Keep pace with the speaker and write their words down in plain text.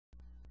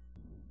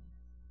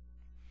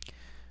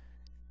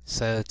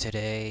So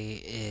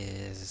today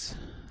is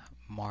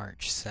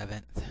March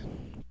 7th.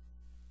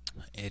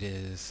 It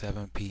is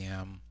 7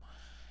 p.m.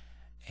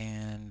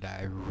 and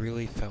I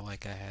really felt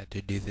like I had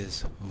to do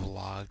this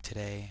vlog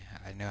today.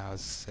 I know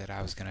said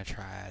I was gonna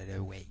try to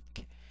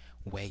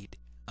wait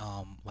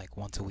like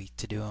once a week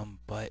to do them,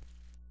 but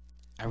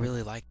I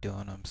really like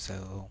doing them,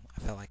 so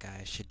I felt like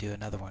I should do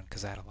another one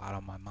because I had a lot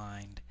on my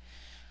mind.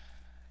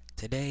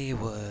 Today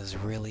was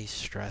really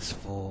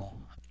stressful.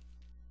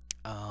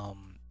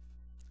 Um,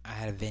 I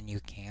had a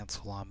venue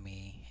cancel on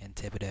me in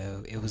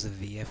Thibodeau. It was a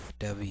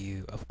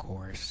VFW, of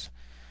course.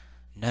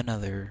 None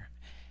other.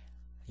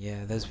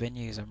 Yeah, those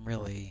venues, I'm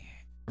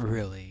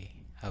really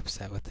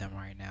upset with them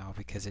right now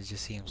because it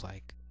just seems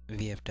like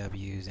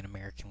VFWs and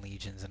American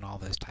Legions and all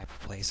those type of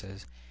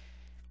places.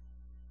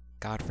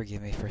 God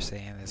forgive me for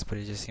saying this, but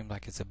it just seems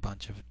like it's a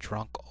bunch of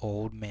drunk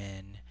old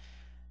men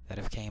that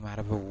have came out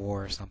of a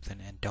war or something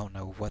and don't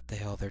know what the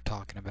hell they're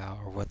talking about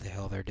or what the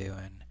hell they're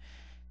doing.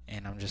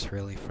 And I'm just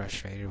really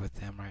frustrated with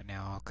them right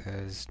now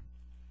because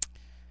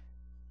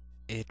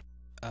it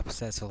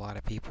upsets a lot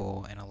of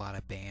people and a lot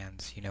of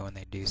bands, when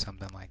they do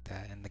something like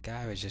that. And the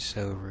guy was just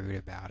so rude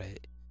about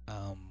it,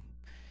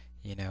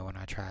 when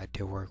I tried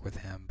to work with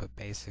him. But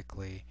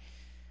basically,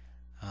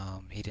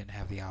 he didn't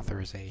have the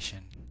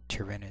authorization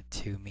to rent it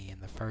to me in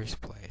the first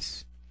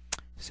place.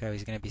 So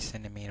he's going to be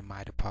sending me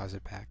my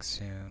deposit back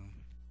soon.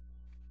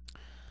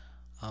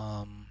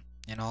 And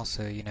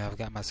also, I've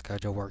got my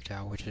schedule worked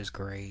out, which is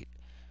great.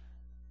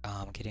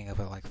 Getting up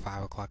at like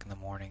 5 o'clock in the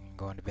morning and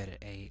going to bed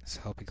at 8,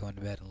 so I'll be going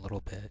to bed in a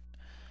little bit.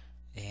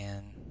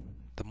 And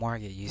the more I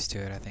get used to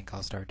it, I think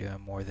I'll start doing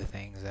more of the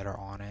things that are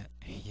on it,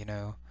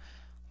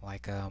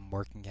 like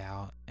working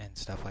out and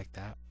stuff like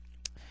that.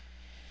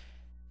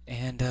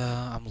 And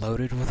I'm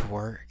loaded with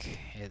work.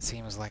 It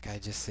seems like I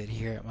just sit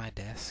here at my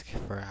desk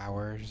for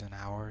hours and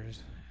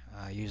hours.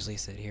 I usually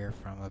sit here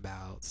from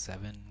about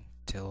 7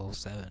 till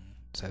 7,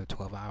 so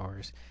 12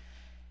 hours.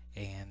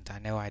 And I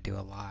know I do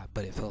a lot,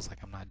 but it feels like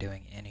I'm not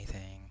doing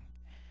anything.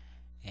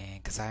 And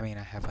because I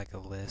have like a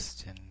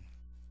list and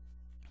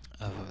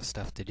of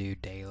stuff to do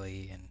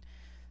daily, and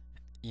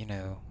you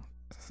know,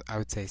 I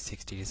would say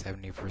 60 to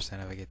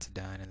 70% of it gets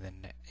done, and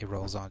then it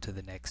rolls on to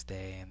the next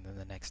day, and then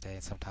the next day,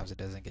 and sometimes it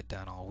doesn't get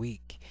done all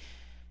week.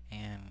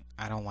 And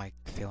I don't like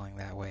feeling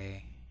that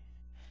way.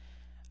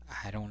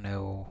 I don't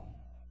know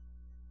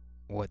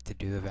what to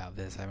do about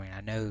this.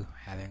 I know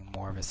having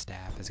more of a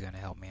staff is going to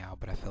help me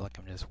out, but I feel like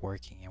I'm just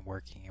working and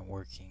working and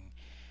working,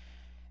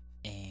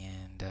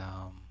 and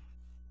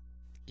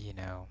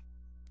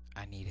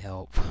I need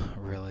help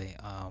really.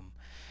 I'm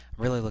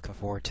really looking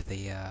forward to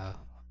the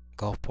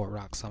Gulfport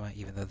Rock Summit,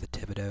 even though the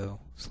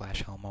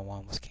Thibodeau/Homa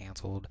one was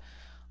canceled.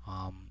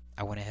 I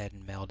went ahead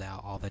and mailed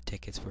out all the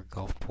tickets for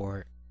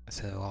Gulfport,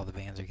 so all the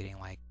bands are getting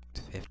like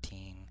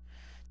 15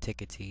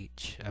 tickets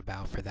each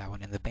about for that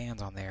one, and the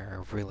bands on there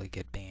are really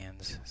good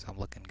bands, so I'm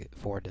looking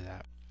forward to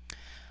that.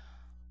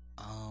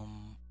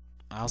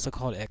 I also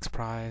called X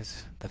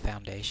Prize, the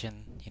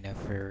foundation,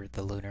 for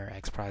the lunar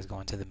X Prize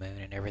going to the moon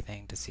and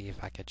everything, to see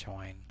if I could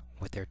join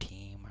with their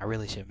team. I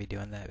really shouldn't be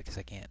doing that because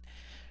I can't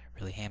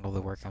really handle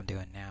the work I'm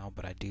doing now,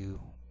 but I do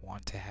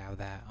want to have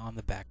that on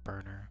the back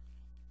burner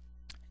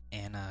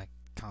and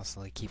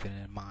constantly keep it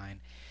in mind.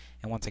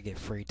 And once I get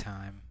free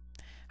time,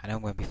 I know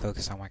I'm going to be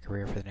focused on my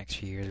career for the next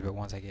few years, but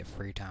once I get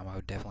free time, I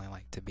would definitely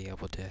like to be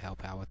able to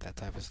help out with that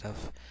type of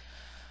stuff.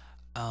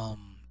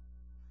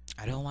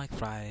 I don't like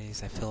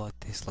Fridays. I feel like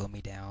they slow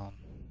me down.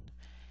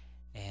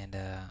 And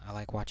I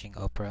like watching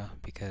Oprah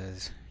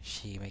because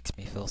she makes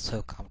me feel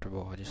so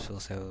comfortable. I just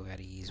feel so at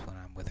ease when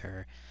I'm with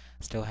her.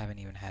 Still haven't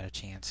even had a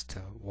chance to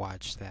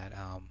watch that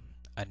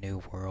A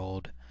New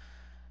World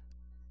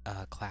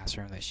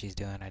classroom that she's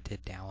doing. I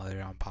did download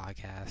it on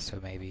podcast, so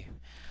maybe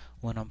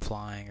when I'm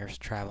flying or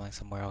traveling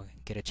somewhere, I'll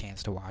get a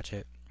chance to watch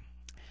it.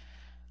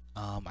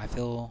 I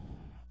feel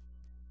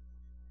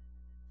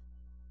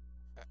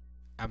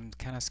I'm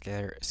kind of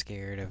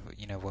scared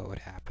of what would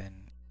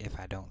happen if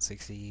I don't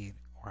succeed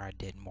or I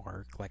didn't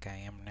work like I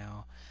am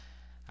now.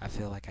 I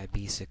feel like I'd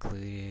be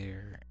secluded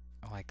or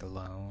like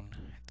alone.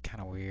 It's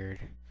kind of weird.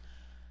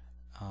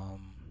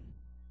 Um,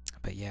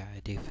 but yeah,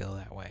 I do feel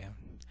that way.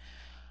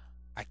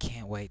 I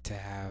can't wait to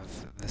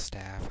have the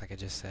staff, like I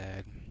just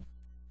said.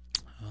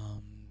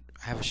 Um,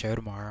 I have a show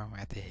tomorrow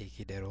at the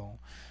Hickey Diddle,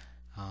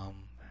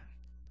 um,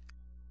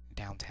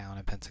 downtown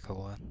in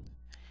Pensacola,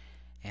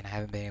 and I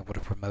haven't been able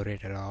to promote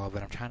it at all.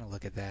 But I'm trying to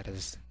look at that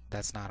as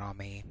that's not on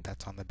me,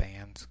 that's on the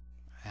bands.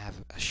 I have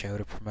a show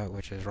to promote,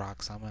 which is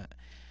Rock Summit,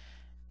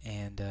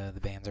 and the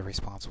bands are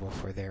responsible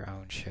for their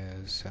own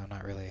shows, so I'm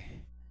not really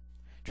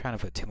trying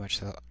to put too much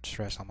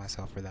stress on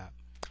myself for that.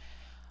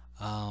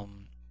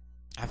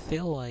 I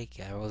feel like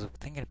I was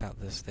thinking about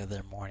this the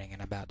other morning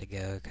and about to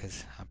go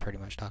because I pretty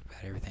much talked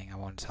about everything I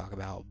wanted to talk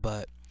about.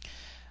 But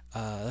the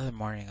other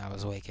morning I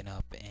was waking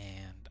up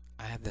and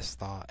I had this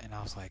thought, and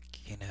I was like,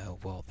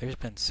 well, there's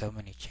been so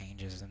many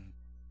changes in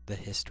the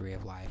history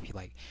of life.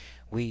 Like,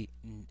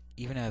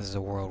 even as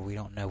a world, we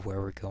don't know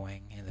where we're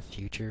going in the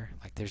future.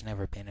 Like, there's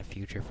never been a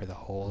future for the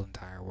whole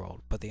entire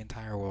world, but the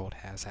entire world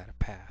has had a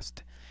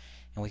past.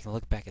 And we can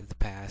look back at the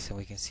past and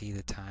we can see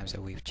the times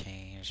that we've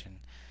changed and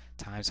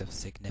times of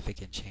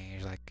significant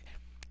change, like,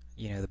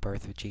 the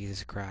birth of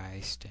Jesus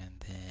Christ,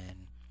 and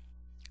then,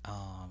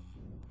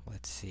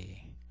 let's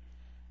see,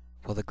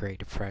 well, the Great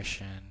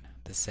Depression,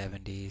 the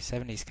 70s.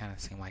 70s kind of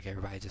seemed like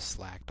everybody just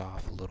slacked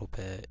off a little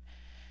bit.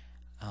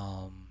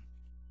 And,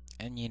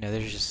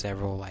 there's just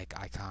several, like,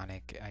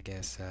 iconic, I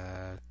guess,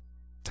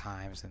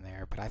 times in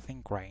there. But I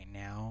think right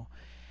now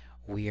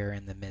we are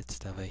in the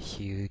midst of a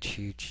huge,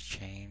 huge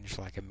change,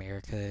 like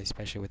America,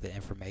 especially with the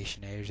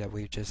information age that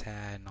we've just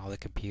had and all the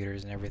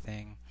computers and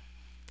everything.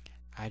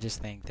 I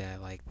just think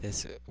that, like,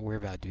 we're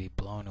about to be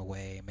blown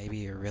away.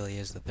 Maybe it really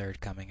is the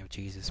third coming of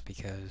Jesus,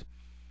 because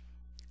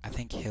I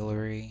think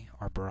Hillary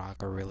or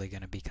Barack are really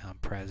going to become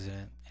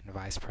president and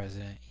vice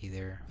president,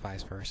 either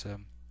vice versa.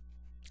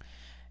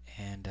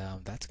 And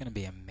that's going to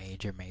be a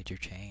major, major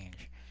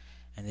change.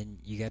 And then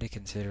you got to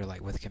consider,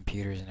 like, with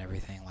computers and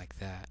everything like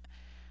that,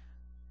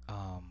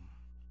 how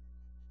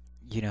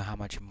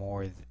much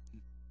more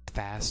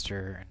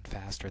faster and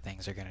faster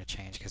things are going to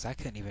change. Because I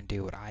couldn't even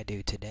do what I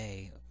do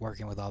today,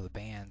 working with all the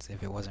bands,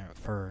 if it wasn't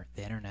for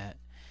the internet.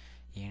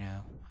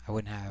 I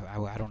wouldn't have,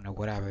 I don't know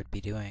what I would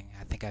be doing.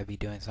 I think I'd be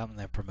doing something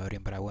they're promoting,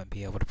 but I wouldn't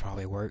be able to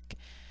probably work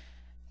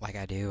like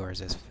I do, or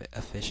as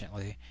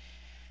efficiently.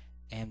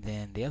 And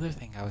then the other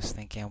thing I was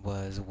thinking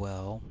was,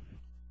 well,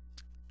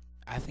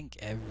 I think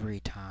every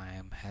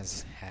time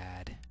has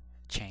had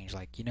change.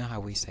 Like,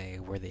 how we say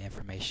where the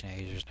information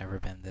age, there's never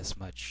been this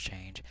much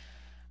change.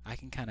 I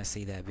can kind of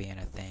see that being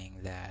a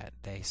thing that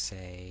they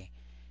say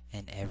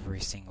in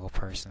every single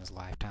person's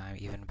lifetime.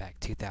 Even back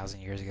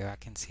 2,000 years ago, I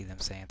can see them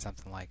saying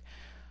something like,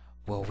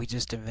 well, we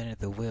just invented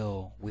the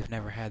wheel. We've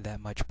never had that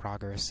much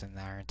progress in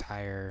our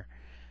entire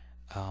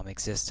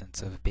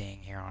existence of being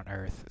here on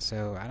Earth.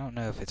 So I don't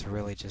know if it's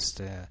really just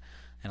an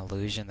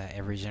illusion that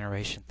every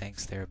generation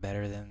thinks they're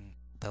better than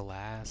the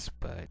last,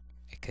 but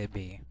it could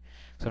be.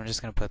 So I'm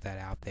just going to put that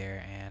out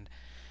there, and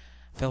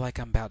I feel like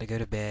I'm about to go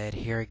to bed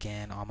here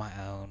again on my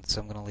own, so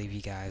I'm going to leave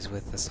you guys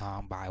with a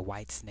song by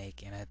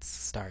Whitesnake, and it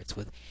starts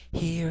with,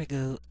 "Here I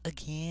go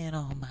again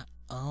on my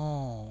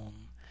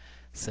own."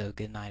 So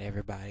good night,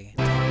 everybody.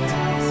 Though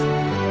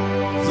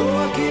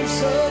I keep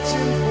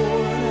searching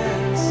for an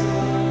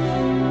answer,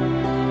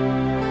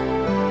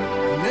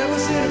 I never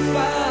seem to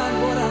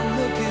find what I'm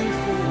looking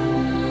for.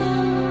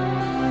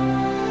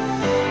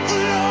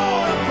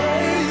 Lord, I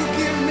pray you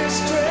give me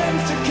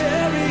strength to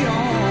carry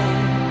on,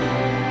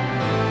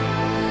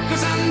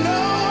 'cause I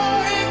know